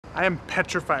I am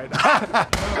petrified.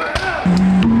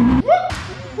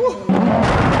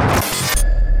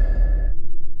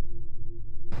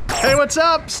 Hey, what's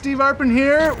up? Steve Arpin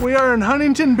here. We are in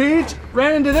Huntington Beach.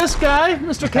 Ran into this guy,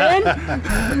 Mr. Kane.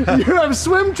 You have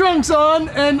swim trunks on,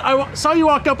 and I saw you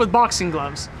walk up with boxing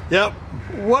gloves. Yep.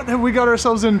 What have we got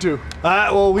ourselves into?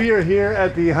 Well, we are here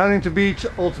at the Huntington Beach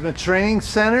Ultimate Training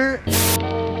Center.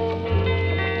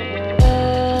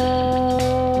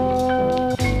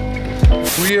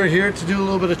 We are here to do a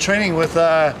little bit of training with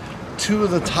two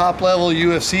of the top level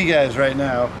UFC guys right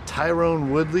now, Tyron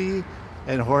Woodley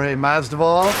and Jorge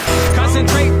Masvidal.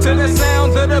 Concentrate to the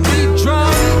sound of the beat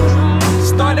drum.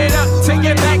 Start it up, take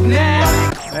it back now.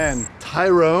 And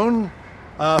Tyron,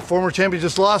 former champion,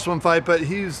 just lost one fight, but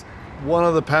he's one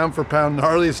of the pound for pound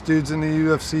gnarliest dudes in the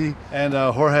UFC. And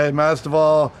Jorge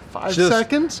Masvidal, 5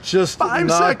 seconds? Just 5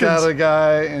 knocked seconds. out a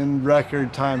guy in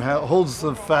record time. Holds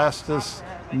the fastest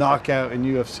knockout in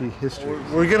UFC history.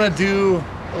 We're gonna do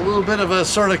a little bit of a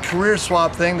sort of career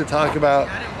swap thing to talk about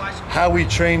how we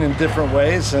train in different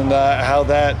ways and how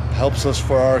that helps us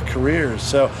for our careers.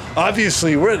 So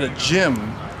obviously we're at a gym.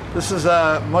 This is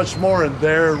much more in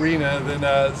their arena than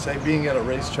say being at a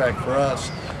racetrack for us.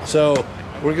 So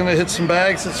we're gonna hit some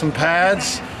bags, hit some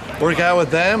pads, work out with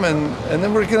them, and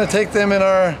then we're gonna take them in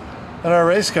our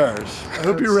race cars. I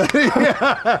hope you're ready.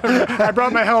 I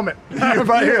brought my helmet. You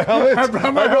brought your helmet? I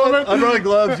brought my helmet. I brought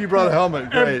gloves, you brought a helmet.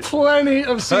 Great. And plenty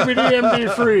of cbdMD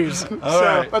freeze. All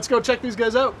right. Let's go check these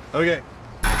guys out. Okay.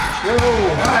 What's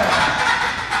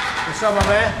up, my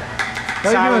man? How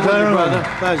you doing, Tyron? Brother.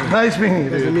 Pleasure. Nice meeting you,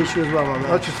 Nice to dude. meet you as well, my man.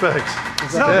 Much respect.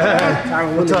 What's up, man?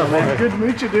 Tyron What's Woodley, up, man. man? Good to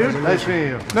meet you, dude. Nice meeting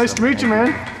you. Nice to meet you,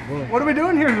 man. What are we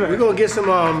doing here today? We're gonna get some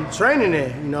training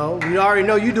in. You know, we already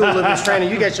know you do a little bit of training.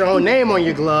 You got your own name on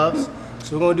your gloves,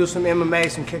 so we're gonna do some MMA,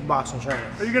 some kickboxing training.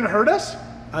 Are you gonna hurt us?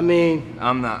 I mean,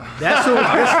 I'm not. that's who.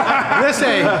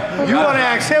 Listen, you want to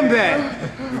ask him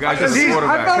that You guys just I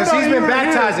quarterback. found because he's you been were here.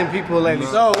 baptizing people lately.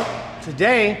 So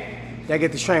today, y'all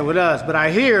get to train with us. But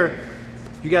I hear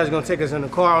you guys are gonna take us in the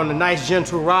car on a nice,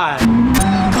 gentle ride.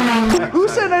 Who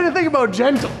said anything about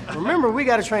gentle? Remember, we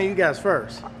got to train you guys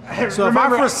first. So Remember, if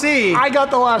I proceed, I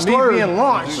got the last me word. being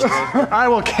launched. I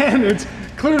will, Ken. It's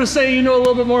clear to say you know a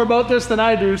little bit more about this than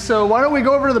I do. So why don't we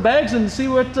go over to the bags and see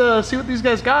what these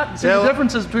guys got and see the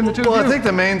differences between the two Well, of you. I think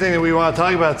the main thing that we want to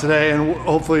talk about today, and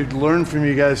hopefully learn from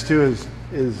you guys too,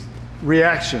 is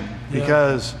reaction.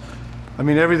 Because, I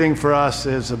mean, everything for us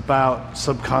is about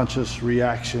subconscious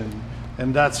reaction.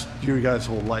 And that's your guys'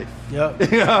 whole life. Yep.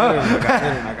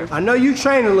 I know you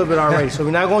trained a little bit already, so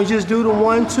we're not going to just do the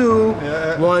 1-2,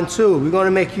 1-2. We're going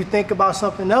to make you think about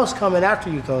something else coming after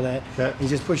you throw that, and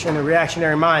just put you in a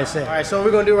reactionary mindset. All right, so what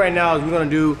we're going to do right now is we're going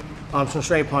to do some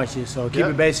straight punches. So keep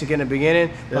it basic in the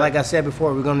beginning, but like I said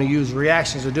before, we're going to use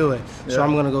reactions to do it. So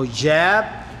I'm going to go jab,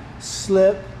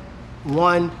 slip,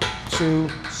 1, 2,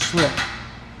 slip.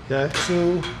 Okay.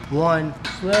 2, 1,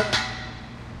 slip.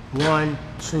 1,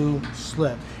 2,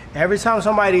 slip. Every time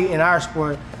somebody in our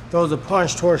sport throws a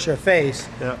punch towards your face,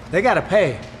 they gotta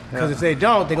pay. Because if they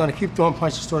don't, they're gonna keep throwing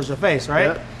punches towards your face,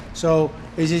 right? So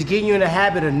it's just getting you in the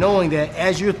habit of knowing that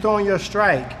as you're throwing your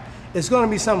strike, it's gonna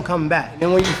be something coming back.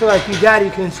 And when you feel like you got it,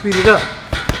 you can speed it up.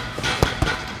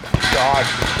 God,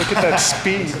 look at that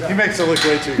speed. He makes it look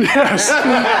great too. Yes.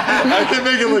 I can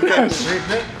make it look good.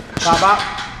 Pop out.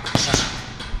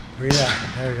 Breathe out.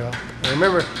 There you go. And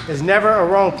remember, there's never a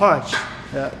wrong punch.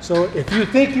 So if you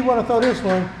think you want to throw this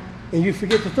one and you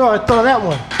forget to throw it, throw that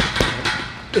one.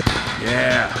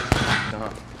 Yeah.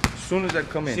 As soon as that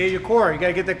come in. See your core. You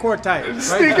gotta get that core tight. Right?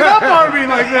 Sneaking up on me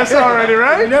like this already,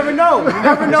 right? You never know. You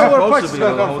never know where a punch is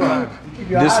gonna come from.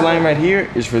 This line right here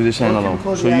is for this hand alone.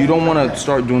 So you don't want to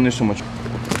start doing this so much.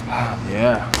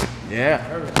 Yeah. Yeah.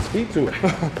 Speak to it.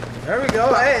 There we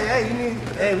go. Hey,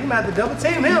 we might have to double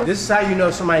team him. This is how you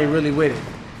know somebody really with it.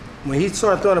 When he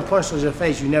starts throwing a punch towards your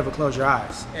face, you never close your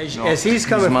eyes. As he's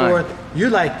coming forth, you're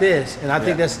like this, and I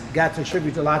think that's got to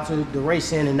contribute a lot to the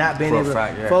racing and not being able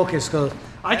to focus. Cause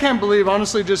I can't believe,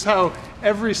 honestly, just how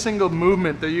every single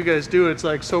movement that you guys do, it's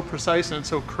like so precise and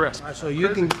so crisp. so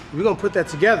we're gonna put that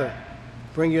together,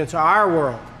 bring you into our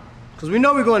world. Because we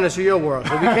know we're going into your world,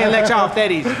 so we can't let y'all off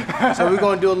that easy. So we're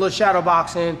going to do a little shadow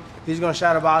boxing. He's going to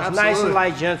shadow box. Absolutely. Nice and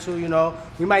light, gentle, you know.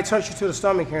 We might touch you to the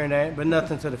stomach here and there, but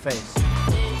nothing to the face.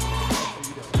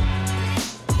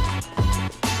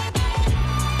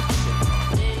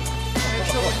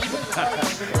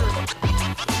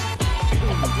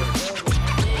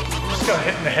 Just got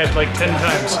hit in the head like 10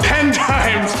 times. 10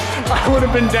 times! I would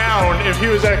have been down if he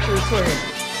was actually swinging.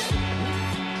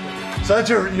 So that's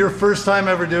your first time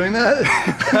ever doing that?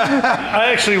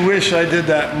 I actually wish I did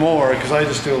that more because I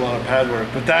just do a lot of pad work,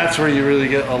 but that's where you really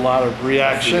get a lot of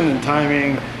reaction and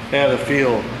timing and a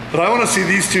feel. But I want to see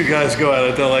these two guys go at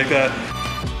it though like that.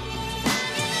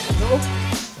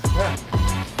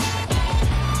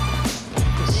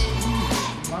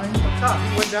 Mine up top,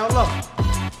 he went down low.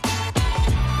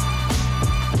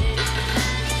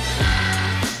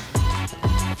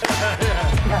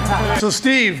 So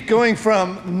Steve, going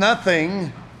from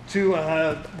nothing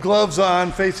to gloves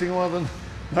on, facing one of the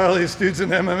gnarliest dudes in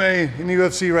MMA in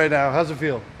UFC right now, how's it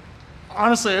feel?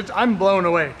 Honestly, I'm blown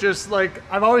away. Just like,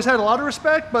 I've always had a lot of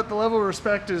respect, but the level of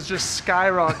respect is just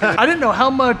skyrocketing. I didn't know how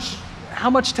much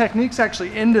technique's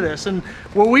actually into this, and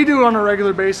what we do on a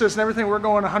regular basis and everything, we're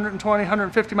going 120,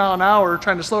 150 mile an hour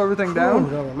trying to slow everything down.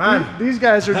 These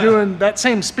guys are doing that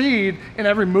same speed in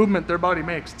every movement their body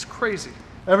makes. It's crazy.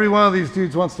 Every one of these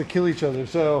dudes wants to kill each other,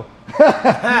 so you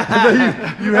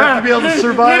have to be able to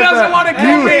survive that. He doesn't want to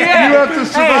kill me yet. You have to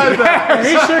survive that.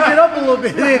 He shook it up a little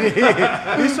bit, didn't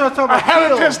he? He started talking about I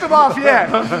haven't pissed him off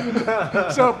yet.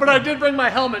 So, but I did bring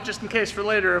my helmet just in case for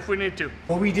later if we need to.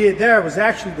 What we did there was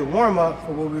actually the warm-up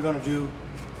for what we're going to do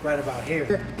right about here.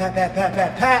 Pat, pat, pat,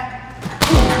 pat, pat.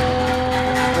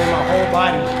 Bring my whole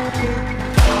body.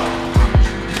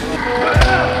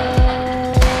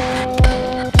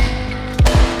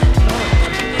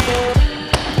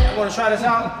 Want to try this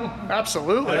out?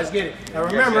 Absolutely. Let's get it. Now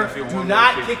remember, do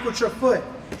not kick with your foot.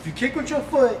 If you kick with your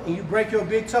foot and you break your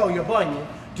big toe, your bunion,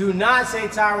 do not say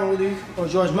Tyron Woodley or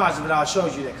Jorge Masvidal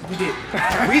showed you that, because we did.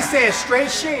 We said straight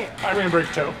shin. I'm gonna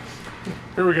break toe.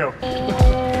 Here we go.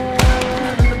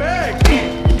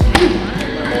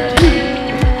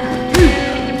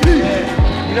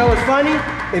 You know what's funny?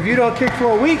 If you don't kick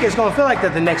for a week, it's gonna feel like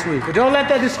that the next week. But don't let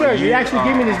that discourage you. Actually,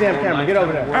 give me this damn camera. Get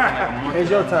over there. It's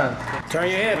your time. Turn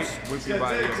your hips.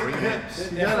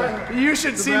 You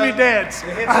should see me dance.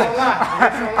 The hips are locked.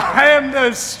 I am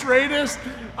the straightest.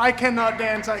 I cannot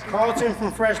dance. Carlton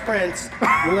from Fresh Prince.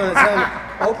 We're gonna tell him,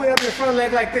 open up your front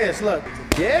leg like this. Look.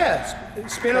 Yeah.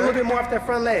 Spin a little bit more off that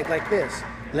front leg like this.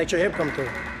 Let your hip come through.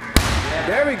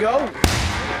 There we go.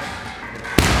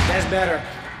 That's better.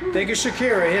 Take a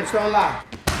Shakira. Hips don't lie.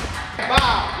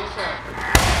 Wow. Yes, sir.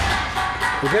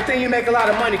 The good thing you make a lot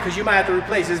of money because you might have to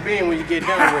replace his being when you get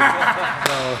done with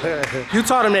it. You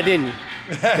taught him that, didn't you?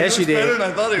 Yes, you did. Better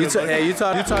than I thought he was. Yeah, you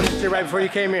taught this shit right before you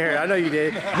came in here. I know you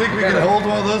did. Think we can hold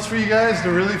one of those for you guys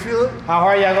to really feel it? How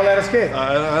hard y'all gonna let us kick?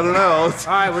 I don't know. All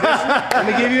right, well, let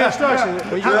me give you instructions.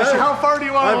 How far do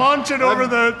you want to launch it over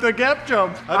the gap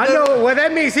jump? I know what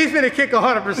that means. He's gonna kick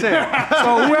 100%.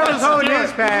 So whoever's holding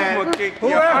his pad,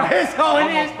 whoever is holding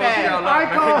his pad,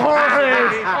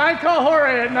 I call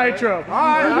Jorge at Nitro.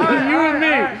 All right, you and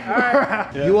me. All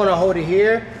right. You want to hold it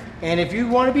here, and if you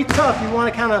want to be tough, you want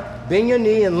to kind of bend your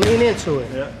knee and lean into it.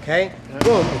 Yeah. Okay. Yeah.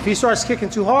 Boom. If he starts kicking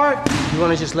too hard, you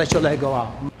want to just let your leg go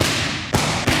out.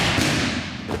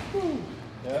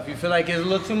 If you feel like it's a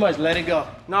little too much, let it go.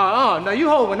 No, you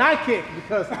hold when I kick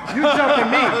because you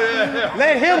jumping me.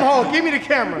 Let him hold. Give me the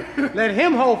camera. Let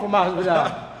him hold for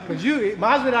Masvidal. Because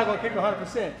Masvidal gonna kick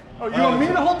 100%. Oh, you want me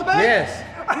to hold the bag? Yes.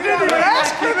 You didn't even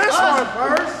ask for this one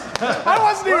first. I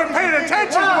wasn't even paying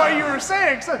attention to what you were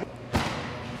saying.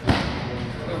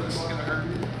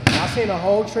 I've seen a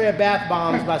whole tray of bath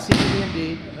bombs by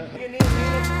cbdMD.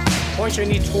 Point your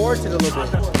knee towards it a little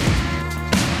bit.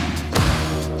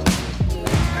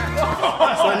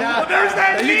 So now, there's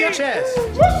that knee. You get chest.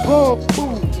 Boom,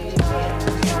 boom.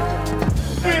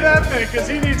 Give me that thing, because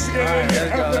he needs to get in here.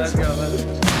 Let's go.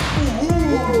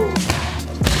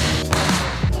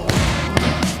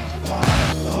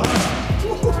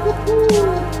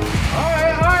 All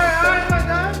right, my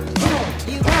guy.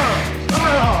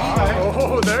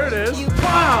 Oh, there it is.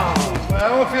 Wow. I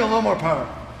want to feel a little more power.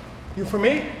 You for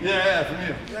me? Yeah, from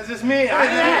you. That's just me. Hey,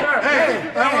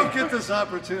 I don't get this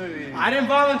opportunity. I didn't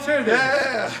volunteer this.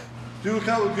 Yeah. Do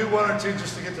one or two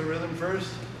just to get the rhythm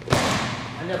first.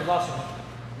 I never lost one.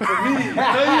 For me, you.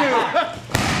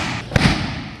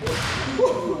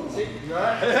 See, you all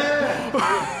right?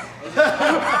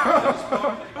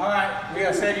 All right, we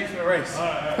gotta save you for the race. All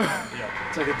right. Yeah.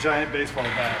 It's like a giant baseball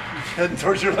bat heading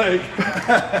towards your leg.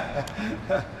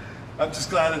 I'm just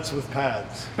glad it's with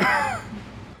pads.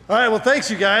 All right, well, thanks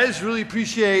you guys. Really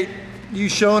appreciate you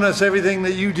showing us everything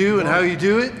that you do and how you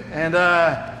do it. And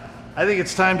I think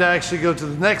it's time to actually go to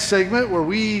the next segment where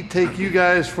we take you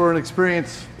guys for an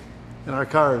experience in our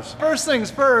cars. First things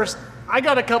first, I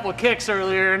got a couple of kicks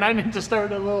earlier and I need to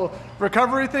start a little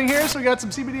recovery thing here. So we got some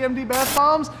cbdMD bath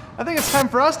bombs. I think it's time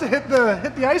for us to hit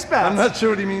the ice baths. I'm not sure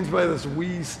what he means by this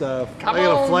 "we" stuff. Come I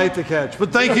got on. a flight to catch.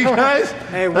 But thank you guys.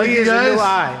 Hey, we is a new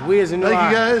eye. We is a new eye. Thank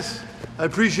you guys. I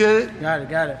appreciate it. Got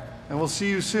it. And we'll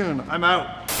see you soon. I'm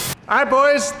out. All right,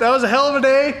 boys, that was a hell of a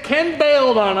day. Ken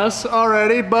bailed on us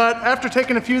already, but after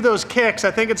taking a few of those kicks, I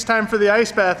think it's time for the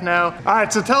ice bath now. All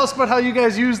right, so tell us about how you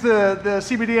guys use the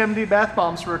cbdMD bath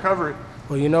bombs for recovery.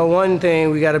 Well, you know, one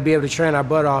thing we got to be able to train our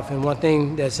butt off, and one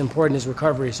thing that's important is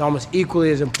recovery. It's almost equally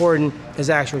as important as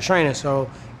actual training. So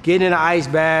getting in an ice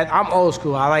bath, I'm old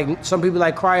school. Some people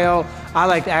like cryo. I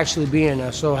like to actually be in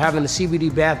there. So having the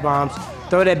CBD bath bombs,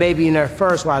 throw that baby in there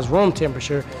first while it's room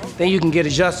temperature. Then you can get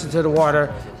adjusted to the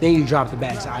water. Then you drop the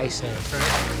bags of ice in.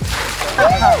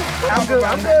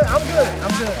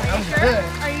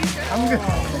 I'm good.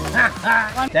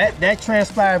 That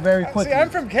transpired very quickly. See, I'm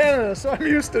from Canada, so I'm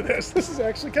used to this. This is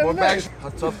actually kind of nice. How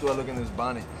tough do I look in this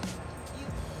bonnet?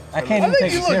 I can't even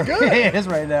take it serious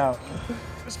right now.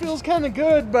 This feels kind of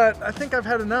good, but I think I've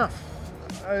had enough.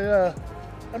 I'm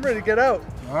ready to get out.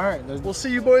 All right. We'll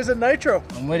see you boys at Nitro.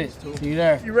 I'm with it. See you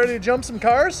there. You ready to jump some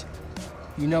cars?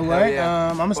 You know what? Yeah.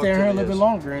 I'm going to stay in here a little bit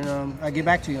longer, and I'll get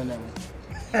back to you on that one.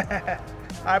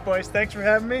 All right, boys. Thanks for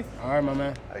having me. All right, my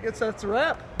man. I guess that's a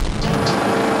wrap.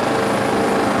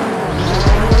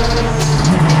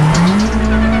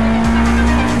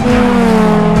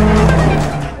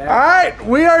 All right,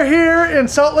 we are here in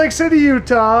Salt Lake City,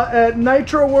 Utah at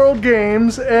Nitro World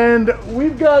Games, and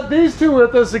we've got these two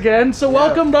with us again, so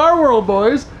welcome to our world,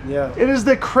 boys. Yeah. It is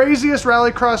the craziest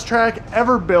rallycross track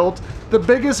ever built, the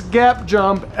biggest gap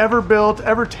jump ever built,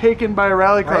 ever taken by a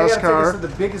rallycross car. This is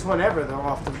the biggest one ever, though,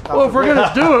 off the top. Well, if we're going to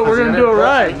do it, we're going to do it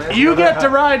right. You get to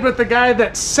ride with the guy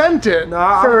that sent it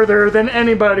further than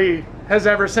anybody has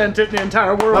ever sent it in the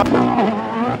entire world.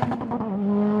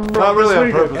 Not really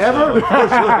on purpose. Ever?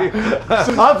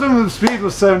 Optimum speed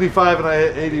was 75 and I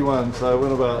hit 81, so I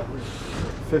went about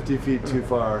 50 feet too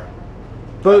far.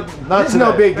 But not It's today.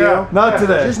 no big deal. Yeah. Not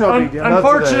today. It's no big deal.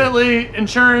 Unfortunately,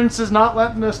 insurance is not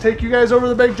letting us take you guys over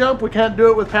the big jump. We can't do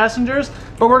it with passengers,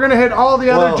 but we're going to hit all the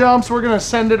other jumps. We're going to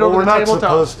send it over the tabletop. We're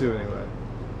not supposed to anyway.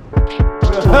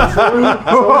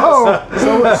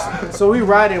 So we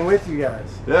riding with you guys.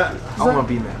 Yeah. I want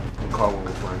to be in that car when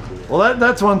we're flying through. Well,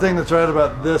 that's one thing that's right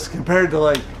about this compared to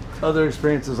like other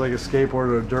experiences like a skateboard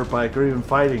or a dirt bike or even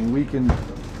fighting.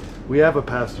 We have a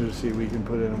passenger seat we can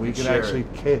put in and we can actually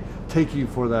take you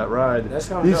for that ride.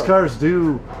 These cars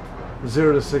do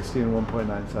 0 to 60 in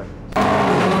 1.9 seconds.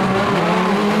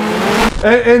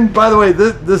 And by the way,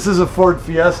 this is a Ford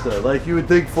Fiesta. Like you would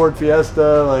think Ford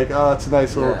Fiesta, like, oh, it's a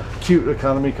nice little cute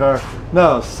economy car.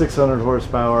 No, 600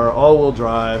 horsepower, all-wheel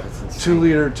drive,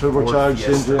 2-liter turbocharged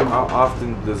engine. How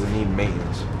often does it need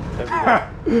maintenance?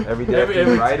 Every day after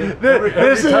you ride it?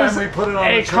 This Every time is we put it on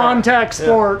a the track. contact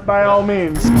sport by all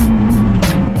means.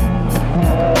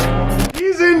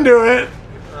 He's into it.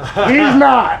 He's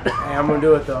not. Hey, I'm going to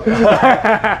do it, though.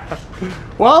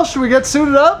 Well, should we get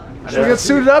suited up? Should we get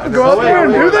suited up and go out there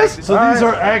and do this? So these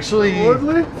are actually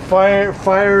Woodley?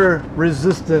 fire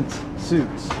resistant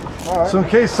suits. So in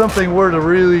case something were to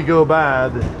really go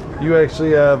bad, you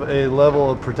actually have a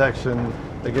level of protection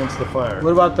against the fire.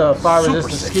 What about the fire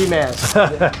resistant ski mask?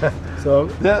 So,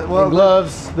 Yeah, well,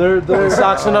 gloves, they're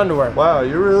socks, and underwear. Wow,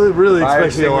 you're really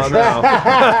expecting a lot now.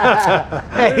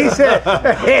 Hey, he said,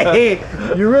 hey,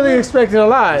 you're really expecting a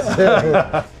lot.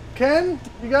 Ken,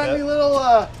 you got any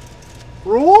little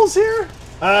rules here?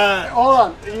 Hold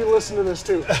on, you listen to this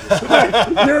too.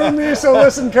 You're and me, so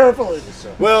listen carefully.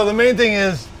 Well, the main thing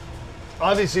is,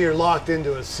 obviously you're locked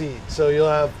into a seat, so you'll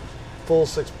have full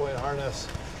 6-point harness.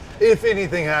 If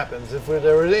anything happens, if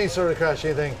there was any sort of crash,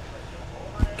 anything,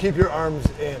 keep your arms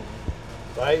in,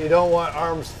 right? You don't want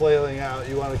arms flailing out.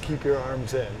 You want to keep your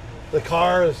arms in. The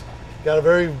car's got a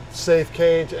very safe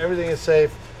cage. Everything is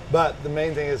safe, but the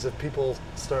main thing is if people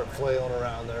start flailing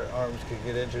around, their arms could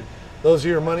get injured. Those are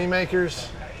your money makers.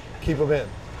 Keep them in.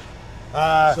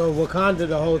 So Wakanda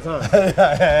the whole time.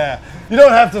 You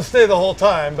don't have to stay the whole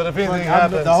time, but if anything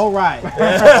happens, The whole ride.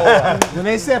 When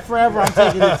they said forever, I'm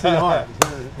taking it to the heart.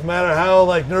 no matter how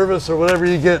like nervous or whatever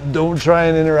you get, don't try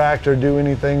and interact or do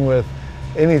anything with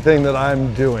anything that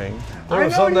I'm doing. I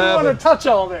know you want to touch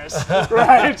all this,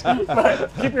 right?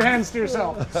 But keep your hands to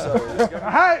yourself. All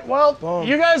right, well,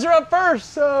 you guys are up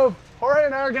first, so Jorge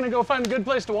and I are going to go find a good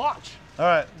place to watch. All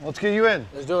right, let's get you in.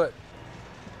 Let's do it.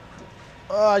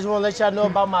 I just want to let y'all know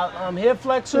about my hip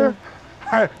flexor.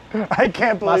 I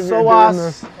can't My believe you're doing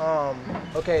this.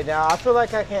 psoas. Okay, now I feel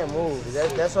like I can't move.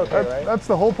 That's okay, right? That's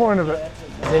the whole point of it.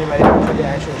 Does anybody know the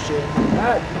actual shit?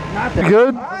 You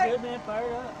good? All right. Good, man. Fire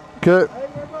it up. Good. Hey,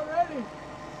 we're about ready.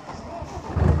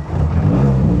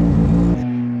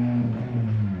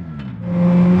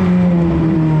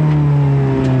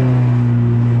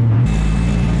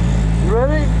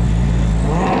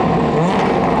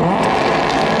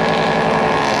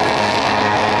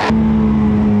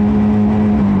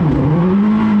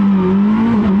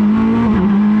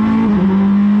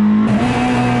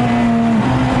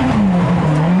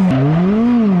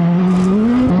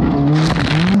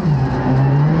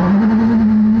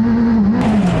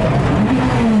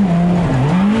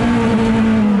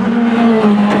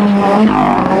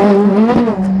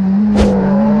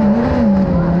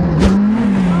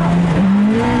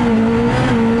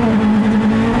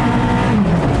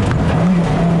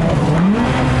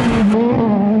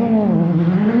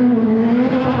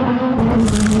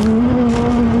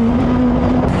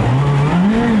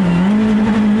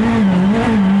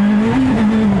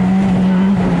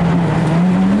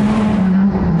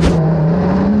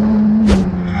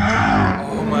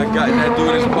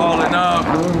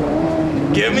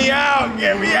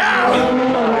 get me out!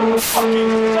 You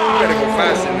better go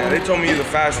faster, man. They told me you're the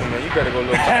fast one, man. You better go a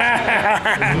little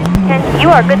faster. And you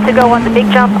are good to go on the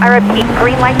big jump. I repeat,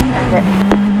 green light to send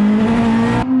it.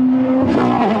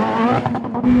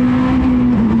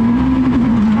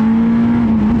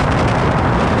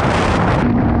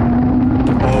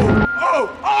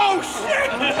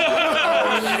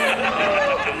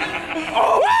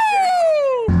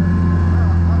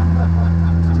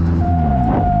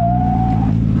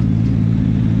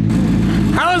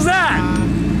 How's that?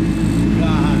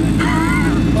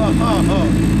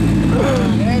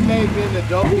 That may have been the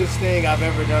dopest thing I've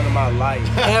ever done in my life.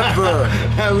 Ever.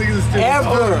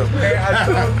 Ever.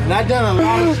 And I've done a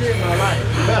lot of shit in my life.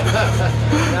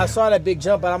 And I saw that big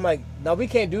jump, and I'm like, no, we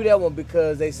can't do that one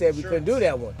because they said we couldn't do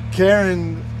that one.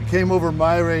 Karen came over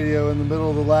my radio in the middle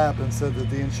of the lap and said that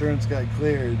the insurance got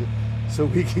cleared so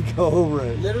we could go over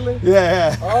it. Literally?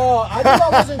 Yeah. Oh, I thought I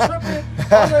wasn't tripping.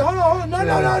 I was like, hold on.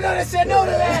 No, they said no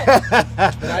to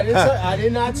that. But I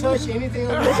did not touch anything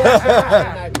on the back. I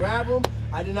did not grab them.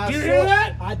 I did not Did you hear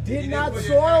that? I did not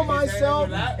soil myself,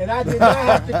 and I did not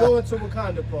have to go into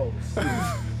Wakanda pose.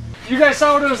 You guys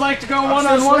saw what it was like to go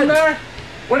one-on-one there?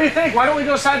 What do you think? Why don't we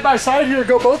go side by side here,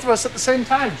 go both of us at the same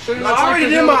time? Show you what it's I like already to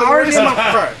did deal my with the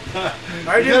part.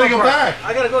 worst. You gotta go back.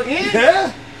 I gotta go again?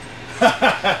 Yeah?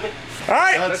 All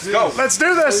right, Let's go. let's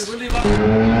do this.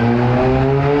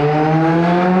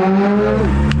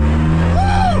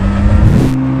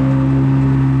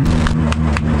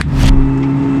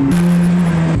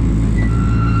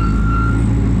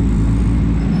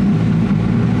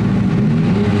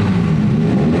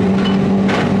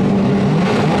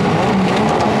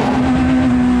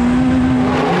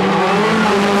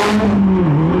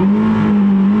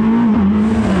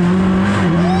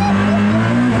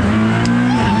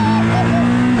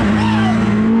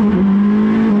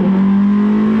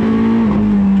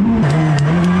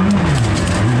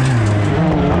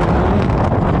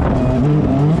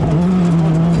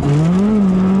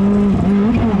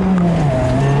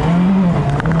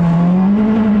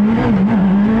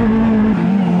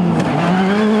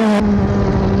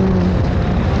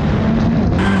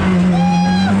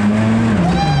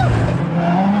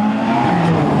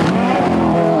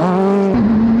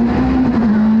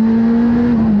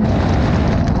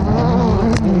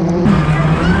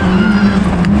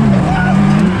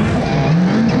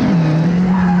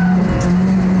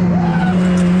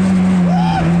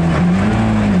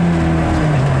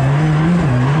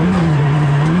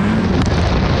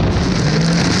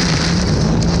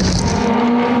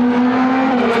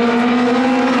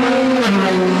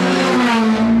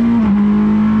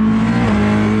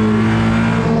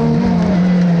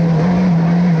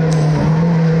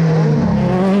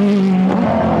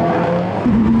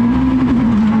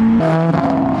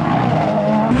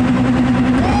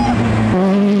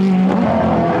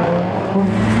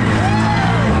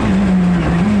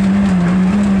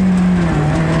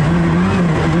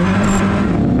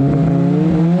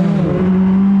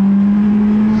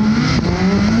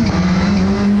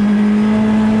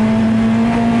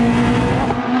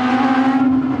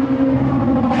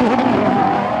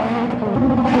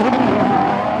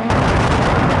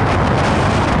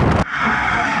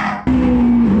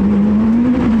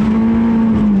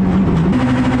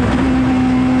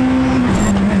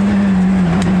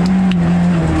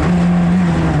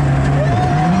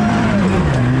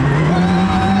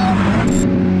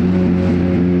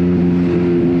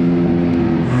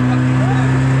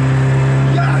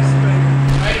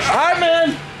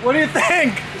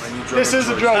 This is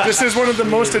a drug. This is one of the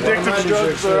most addictive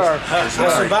drugs there are. I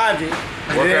survived it.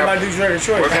 Everybody do drug of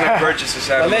choice. We're gonna purchase this.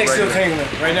 My leg's still tingling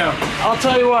right now. I'll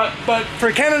tell you what, but for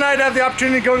Ken and I to have the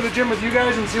opportunity to go to the gym with you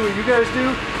guys and see what you guys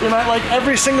do, you might like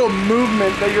every single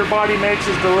movement that your body makes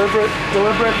is deliberate.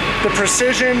 The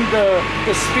precision, the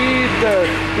speed, the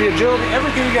agility,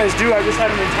 everything you guys do, I just have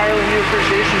an entirely new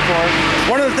appreciation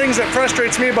for. One of the things that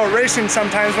frustrates me about racing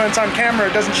sometimes when it's on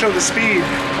camera, it doesn't show the speed.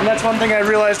 And that's one thing I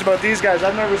realized about these guys.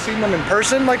 I've never seen them in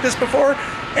person like this before.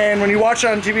 And when you watch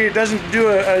it on TV, it doesn't do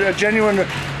a genuine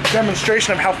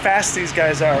demonstration of how fast these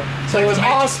guys are. So it was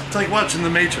awesome. It's like watching The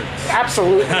Matrix.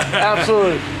 Absolutely,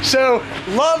 absolutely. So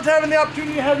loved having the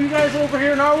opportunity to have you guys over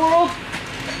here in our world.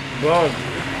 Well,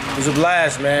 it was a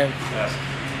blast, man.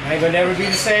 I ain't gonna never be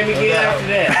the same again after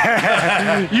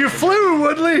that. You flew,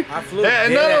 Woodley. I flew. Yeah,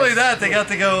 and not only that, they got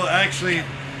to go, actually,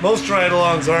 most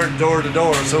ride-alongs aren't door to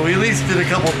door, so we at least did a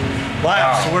couple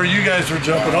laps where you guys were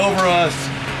jumping over us.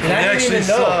 And I didn't even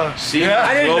know.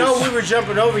 I didn't know we were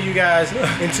jumping over you guys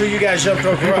until you guys jumped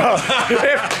over us.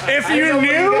 If you knew,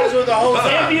 you guys were the whole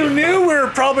time. if you knew, we were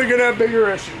probably gonna have bigger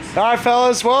issues. All right,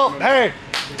 fellas. Well, hey,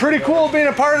 Pretty cool being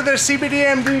a part of this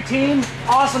cbdMD team.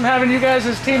 Awesome having you guys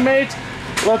as teammates.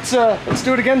 Let's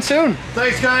do it again soon.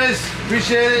 Thanks, guys.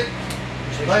 Appreciate it.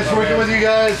 Nice working with you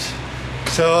guys.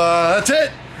 So that's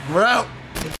it. We're out.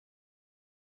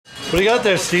 What do you got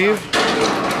there, Steve?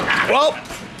 Well,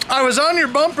 I was on your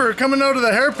bumper coming out of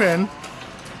the hairpin,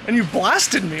 and you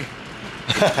blasted me.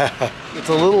 It's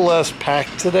a little less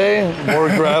packed today, more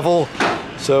gravel.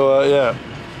 So yeah.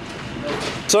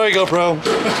 Sorry, GoPro.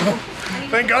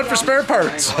 Thank God for spare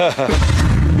parts.